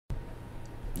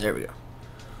There we go.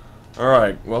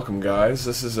 Alright, welcome guys.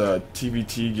 This is a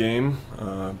TvT game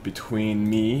between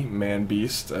me,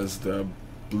 Manbeast, as the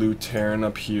blue Terran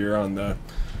up here on the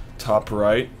top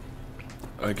right,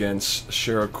 against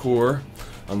sharakorr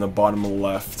on the bottom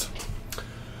left.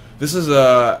 This is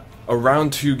a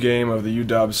round 2 game of the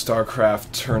UW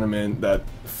StarCraft tournament that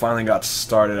finally got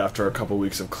started after a couple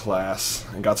weeks of class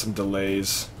and got some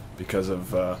delays because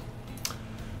of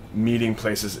meeting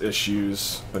places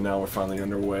issues, but now we're finally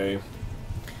underway.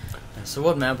 So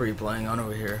what map are you playing on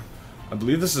over here? I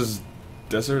believe this is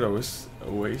Desert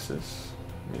Oasis,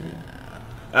 maybe?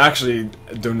 I actually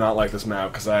do not like this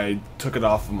map because I took it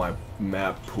off of my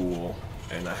map pool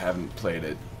and I haven't played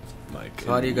it like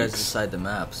So how do you guys weeks. decide the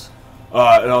maps?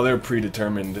 No, they're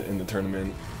predetermined in the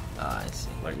tournament. I see.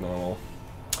 Like normal.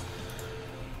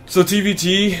 So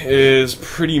TvT is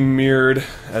pretty mirrored,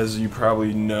 as you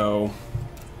probably know.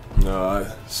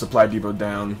 Supply depot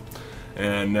down,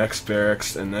 and next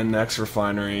barracks, and then next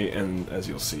refinery, and as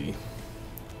you'll see,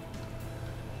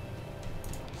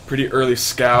 pretty early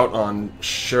scout on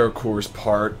sharakorr's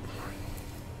part.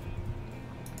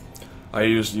 I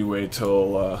usually wait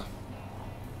till, of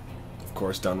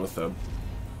course, done with the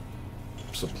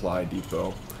supply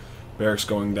depot. Barracks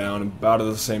going down about at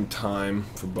the same time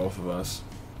for both of us.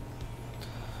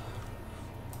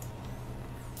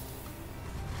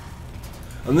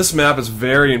 On this map, it's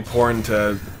very important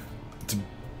to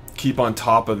keep on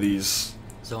top of these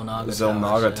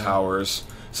Zelnaga towers.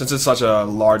 Since it's such a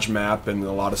large map and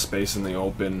a lot of space in the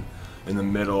open in the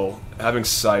middle, having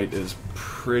sight is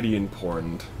pretty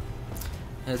important.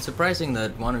 Yeah, it's surprising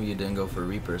that one of you didn't go for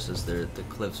Reapers, as the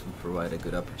cliffs would provide a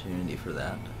good opportunity for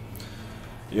that.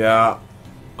 Yeah,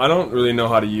 I don't really know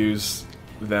how to use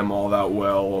them all that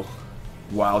well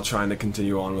while trying to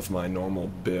continue on with my normal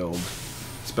build.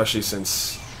 Especially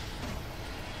since,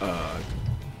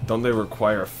 don't they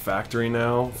require a factory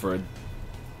now for a,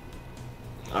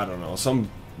 I don't know, some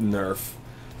nerf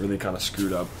really kind of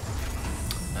screwed up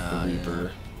the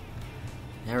Reaper.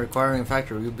 Yeah, requiring a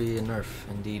factory would be a nerf,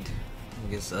 indeed.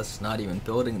 I guess us not even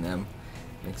building them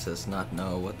makes us not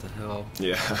know what the hell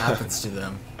happens to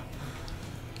them.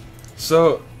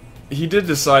 So, he did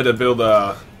decide to build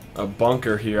a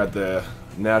bunker here at the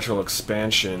natural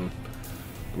expansion,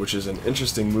 which is an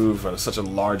interesting move on such a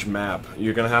large map.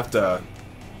 You're gonna have to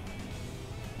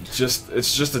it's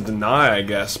just a deny, I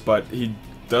guess, but he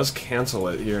does cancel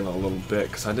it here in a little bit,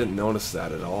 because I didn't notice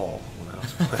that at all when I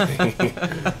was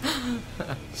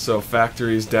playing. So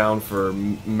factory's down for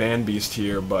Manbeast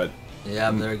here, but yeah,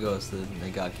 there it goes. They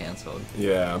got canceled.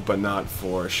 Yeah, but not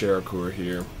for sharakorr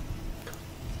here.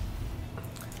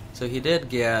 So he did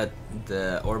get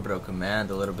the orbital command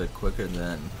a little bit quicker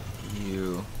than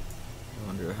you. I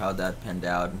wonder how that panned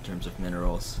out in terms of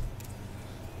minerals.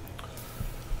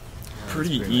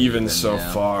 Pretty even so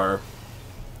far.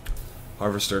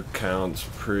 Harvester count's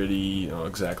pretty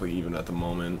exactly even at the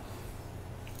moment.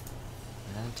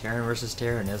 Yeah, Terran versus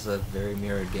Terran is a very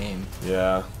mirrored game.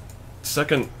 Yeah.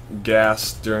 Second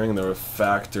gas during the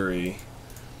factory.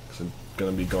 So I'm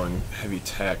gonna be going heavy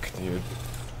tech, dude.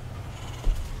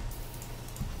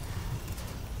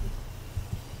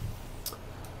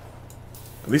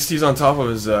 At least he's on top of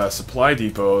his supply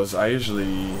depots. I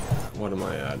usually, what am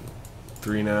I at?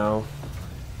 3 now.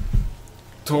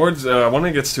 Towards when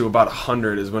it gets to about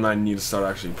 100 is when I need to start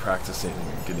actually practicing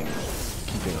and keeping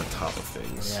on top of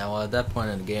things. Yeah, well, at that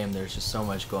point in the game, there's just so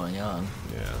much going on.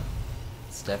 Yeah.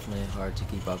 It's definitely hard to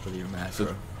keep up with your macro.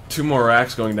 So 2 more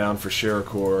racks going down for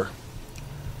sharakorr.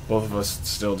 Both of us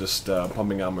still just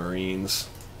pumping out Marines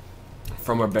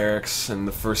from our barracks, and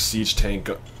the first siege tank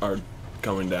are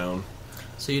coming down.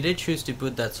 So you did choose to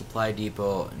put that supply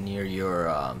depot near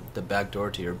your the back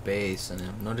door to your base, and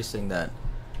I'm noticing that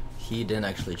he didn't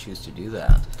actually choose to do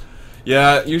that.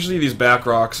 Yeah, usually these back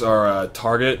rocks are a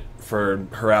target for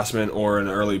harassment or an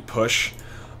early push.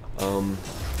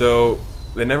 Though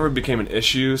they never became an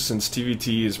issue since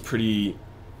TvT is pretty,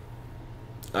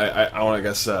 I want to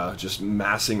guess, just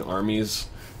massing armies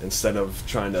instead of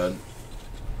trying to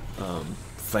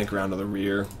flank around to the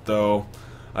rear. Though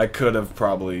I could have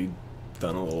probably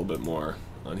done a little bit more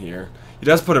on here. He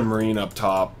does put a Marine up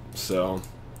top, so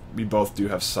we both do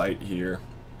have sight here.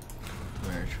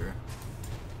 Very true.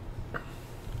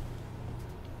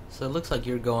 So it looks like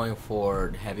you're going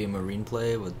for heavy Marine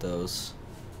play with those.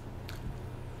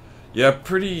 Yeah,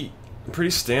 pretty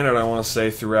standard, I want to say,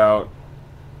 throughout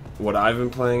what I've been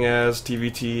playing as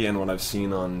TvT and what I've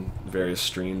seen on various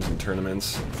streams and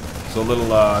tournaments. So a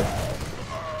little, I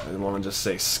want to just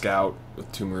say scout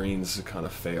with 2 Marines kind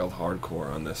of failed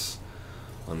hardcore on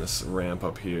this ramp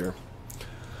up here.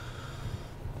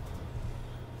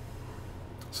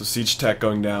 So siege tech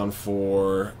going down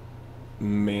for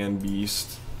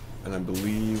Manbeast, and I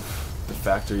believe the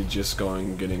factory just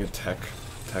getting a tech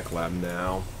lab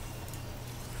now.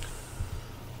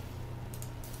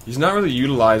 He's not really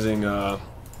utilizing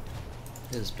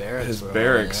his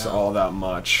barracks all that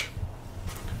much.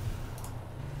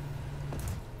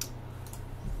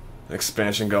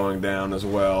 Expansion going down as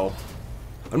well.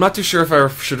 I'm not too sure if I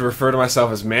should refer to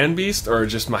myself as Manbeast or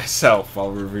just myself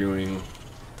while reviewing,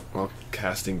 while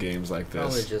casting games like this.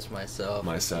 Probably just myself.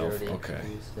 Okay.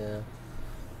 Yeah.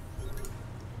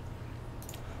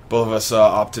 Both of us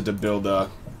opted to build a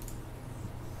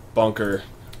bunker.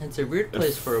 It's a weird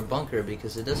place for a bunker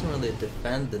because it doesn't really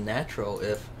defend the natural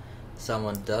if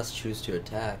someone does choose to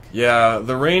attack. Yeah,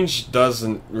 the range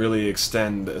doesn't really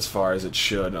extend as far as it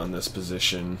should on this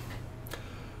position.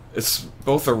 It's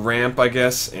both a ramp, I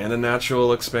guess, and a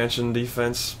natural expansion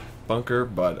defense bunker,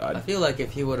 but I feel like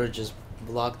if he would have just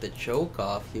blocked the choke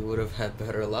off, he would have had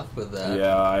better luck with that.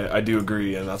 Yeah, I do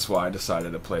agree, and that's why I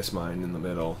decided to place mine in the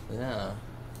middle. Yeah.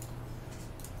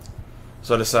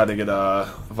 So I decided to get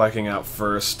a Viking out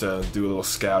first to do a little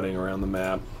scouting around the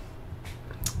map.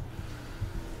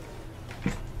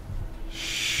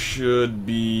 Should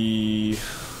be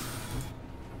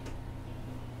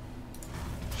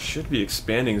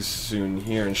expanding soon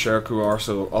here, and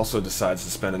sharakorr also decides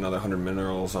to spend another 100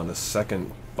 minerals on a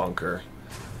second bunker.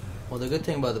 Well, the good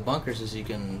thing about the bunkers is you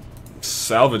can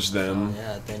salvage them.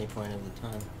 Yeah, at any point of the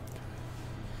time.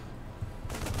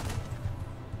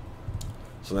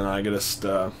 So then I just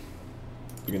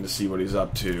begin to see what he's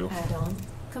up to. Add-on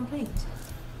complete.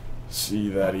 See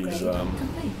that he's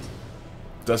complete.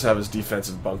 does have his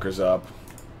defensive bunkers up.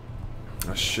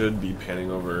 I should be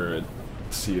panning over and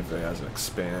see if it has an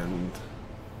expanded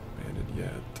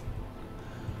yet.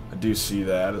 I do see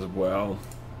that as well.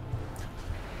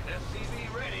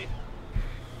 SCV ready.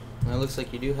 Well, it looks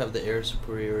like you do have the air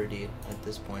superiority at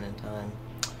this point in time.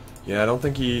 Yeah, I don't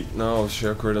think no,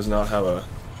 sharakorr does not have a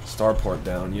starport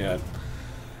down yet.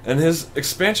 And his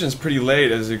expansion is pretty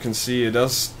late, as you can see.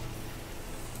 His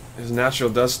natural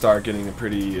does start getting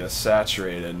pretty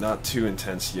saturated, not too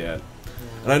intense yet.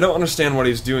 Yeah. And I don't understand what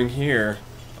he's doing here,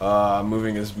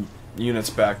 moving his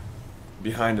units back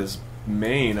behind his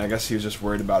main. I guess he was just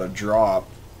worried about a drop,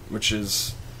 which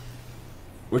is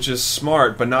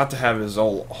smart, but not to have his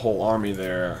whole army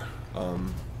there.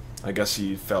 I guess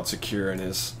he felt secure in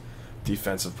his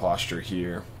defensive posture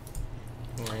here.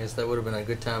 Well, I guess that would have been a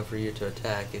good time for you to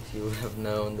attack if you would have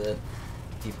known that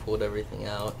he pulled everything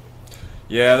out.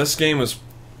 Yeah, this game was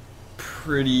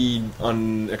pretty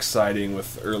unexciting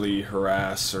with early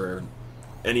harass, or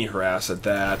any harass at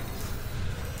that.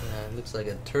 Yeah, it looks like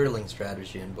a turtling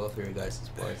strategy in both of your guys'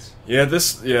 parts. Yeah,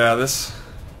 this.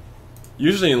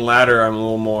 Usually in ladder I'm a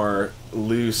little more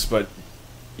loose, but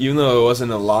even though it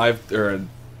wasn't a live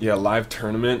live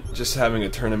tournament, just having a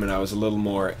tournament I was a little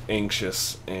more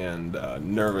anxious and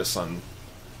nervous on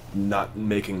not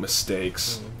making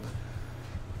mistakes. Mm-hmm.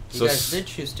 You guys did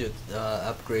choose to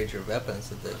upgrade your weapons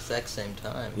at the exact same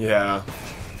time. Yeah.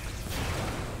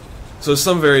 So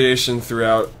some variation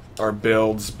throughout our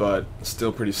builds, but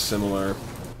still pretty similar.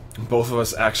 Both of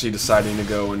us actually deciding to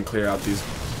go and clear out these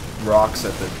rocks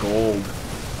at the gold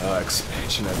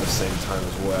expansion at the same time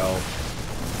as well.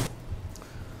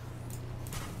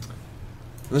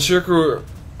 And the sharakorr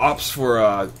opts for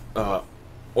a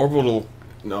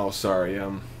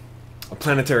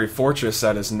planetary fortress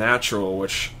that is natural,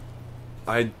 which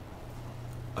I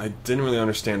didn't really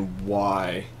understand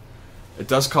why. It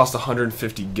does cost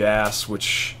 150 gas,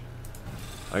 which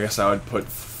I guess I would put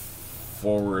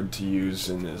forward to use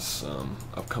in this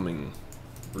upcoming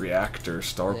reactor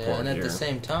starport here. Yeah, and at the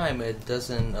same time, it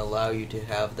doesn't allow you to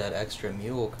have that extra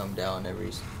mule come down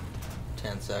every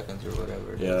 10 seconds or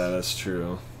whatever it is. Yeah, that's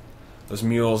true. Those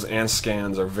mules and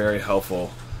scans are very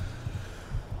helpful,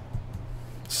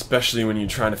 especially when you're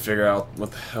trying to figure out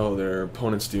what the hell their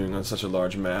opponent's doing on such a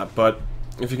large map. But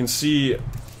if you can see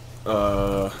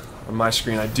on my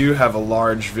screen, I do have a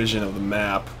large vision of the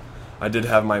map. I did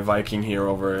have my Viking here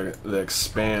over the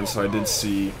expand, so I did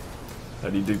see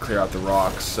that he did clear out the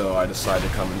rocks, so I decided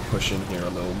to come and push in here a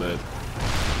little bit.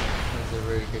 That's a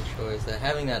very good choice.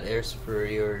 Having that air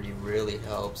superiority really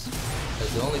helps,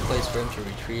 because the only place for him to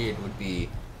retreat would be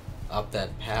up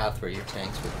that path where your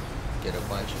tanks would get a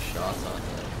bunch of shots on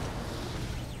him.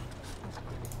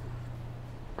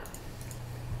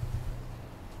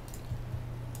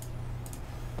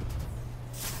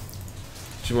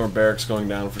 Two more barracks going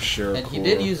down for sure. And he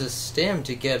did use a stim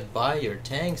to get by your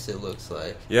tanks, it looks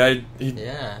like. Yeah, he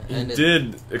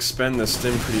did expend the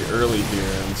stim pretty early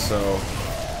here, and so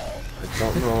I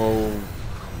don't know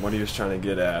what he was trying to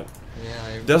get at.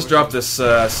 Yeah, He does drop this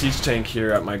siege tank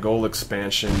here at my gold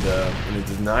expansion, and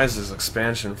he denies his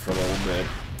expansion for a little bit.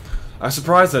 I was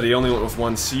surprised that he only went with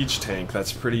one siege tank.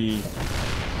 That's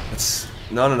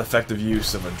not an effective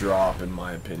use of a drop, in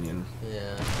my opinion.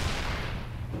 Yeah.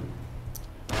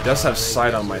 He does have They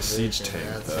sight get on my your siege vision, tank,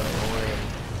 that's though. annoying.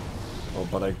 Oh,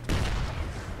 but I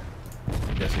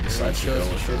guess he And decides to go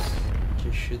chose with this.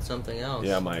 to shoot something else.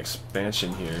 Yeah, my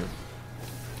expansion here.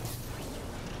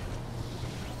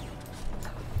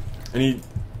 And he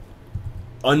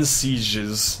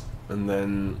unsieges, and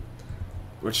then,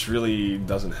 which really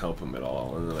doesn't help him at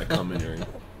all, and then I come in here and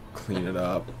clean it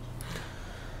up.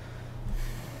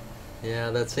 Yeah,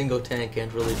 that single tank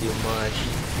can't really do much.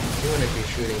 Even if you're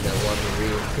shooting that one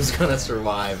Marine who's gonna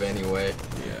survive anyway.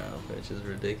 Yeah. Which is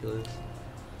ridiculous.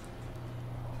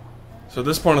 So at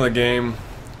this point of the game,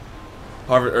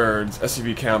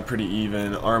 SCV count pretty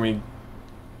even. Army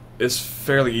is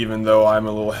fairly even, though I'm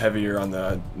a little heavier on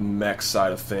the mech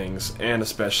side of things, and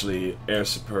especially air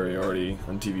superiority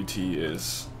on TvT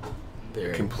is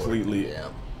Very completely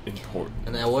important, important.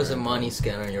 And that was a Very money important.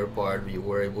 scan on your part. You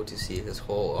were able to see his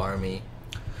whole army.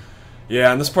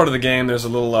 Yeah, in this part of the game, there's a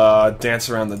little dance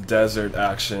around the desert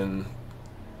action.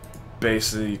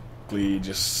 Basically,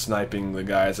 just sniping the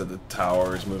guys at the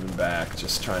towers, moving back,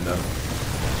 just trying to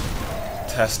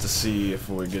test to see if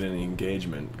we get any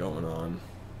engagement going on.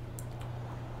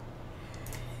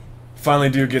 Finally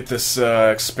do get this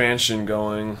expansion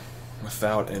going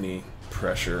without any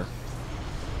pressure.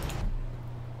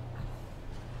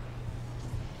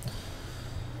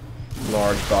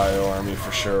 Large bio army for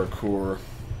sharakorr.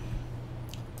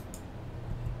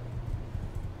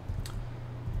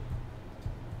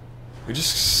 We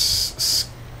just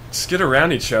skid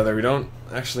around each other. We don't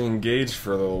actually engage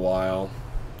for a little while,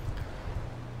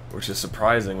 which is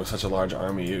surprising with such a large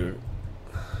army.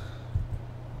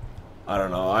 I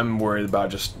don't know. I'm worried about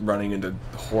just running into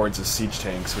hordes of siege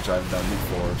tanks, which I've done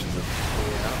before, which is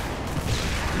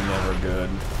never good.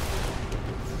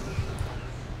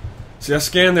 See, I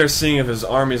scanned there seeing if his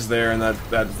army's there, and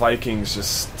that Viking's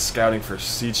just scouting for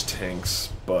siege tanks,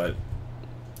 but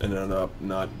it ended up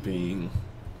not being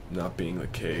the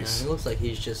case. Yeah, it looks like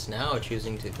he's just now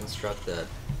choosing to construct that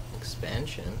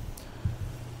expansion.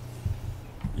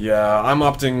 Yeah, I'm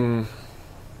opting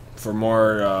for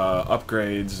more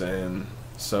upgrades, and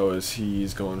so is he.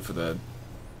 He's going for the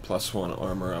 +1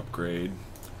 armor upgrade.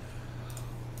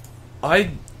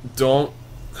 I don't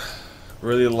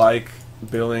really like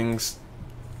buildings,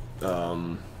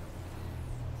 whatever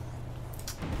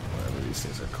these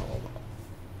things are called.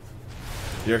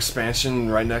 Your expansion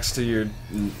right next to your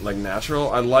like natural.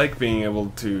 I like being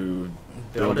able to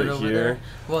build it over here. there.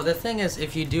 Well, the thing is,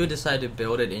 if you do decide to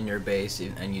build it in your base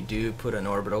and you do put an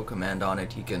orbital command on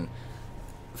it, you can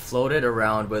float it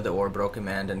around with the orbital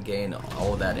command and gain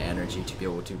all that energy to be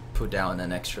able to put down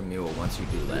an extra mule once you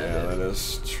do land Yeah, it. that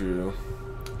is true.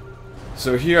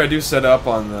 So here I do set up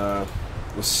on the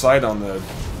sight on the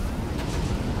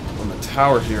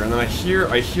tower here, and then I hear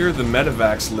the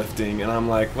medevacs lifting, and I'm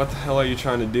like, what the hell are you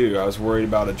trying to do? I was worried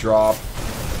about a drop,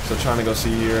 so trying to go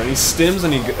see here, and he stims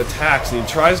and he attacks, and he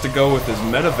tries to go with his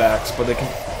medevacs, but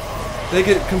they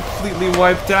get completely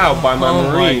wiped out by my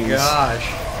Marines. Oh my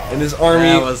gosh. And his army,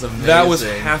 That was was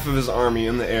amazing. half of his army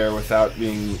in the air without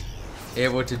being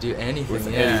Able to do anything,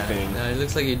 with yeah. anything. No, it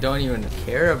looks like you don't even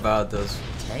care about those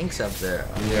tanks up there.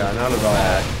 Yeah, not at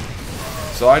all.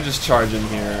 So I just charge in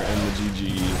here and the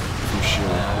GG for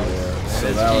sure.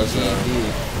 So that was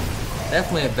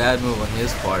definitely a bad move on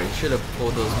his part. He should have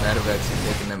pulled those medevacs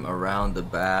and taken them around the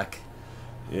back.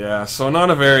 yeah. So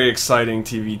not a very exciting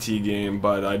TvT game,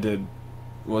 but I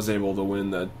was able to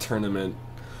win the tournament.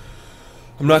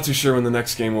 I'm not too sure when the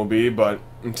next game will be, but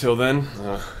until then,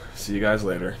 see you guys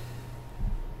later.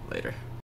 Later.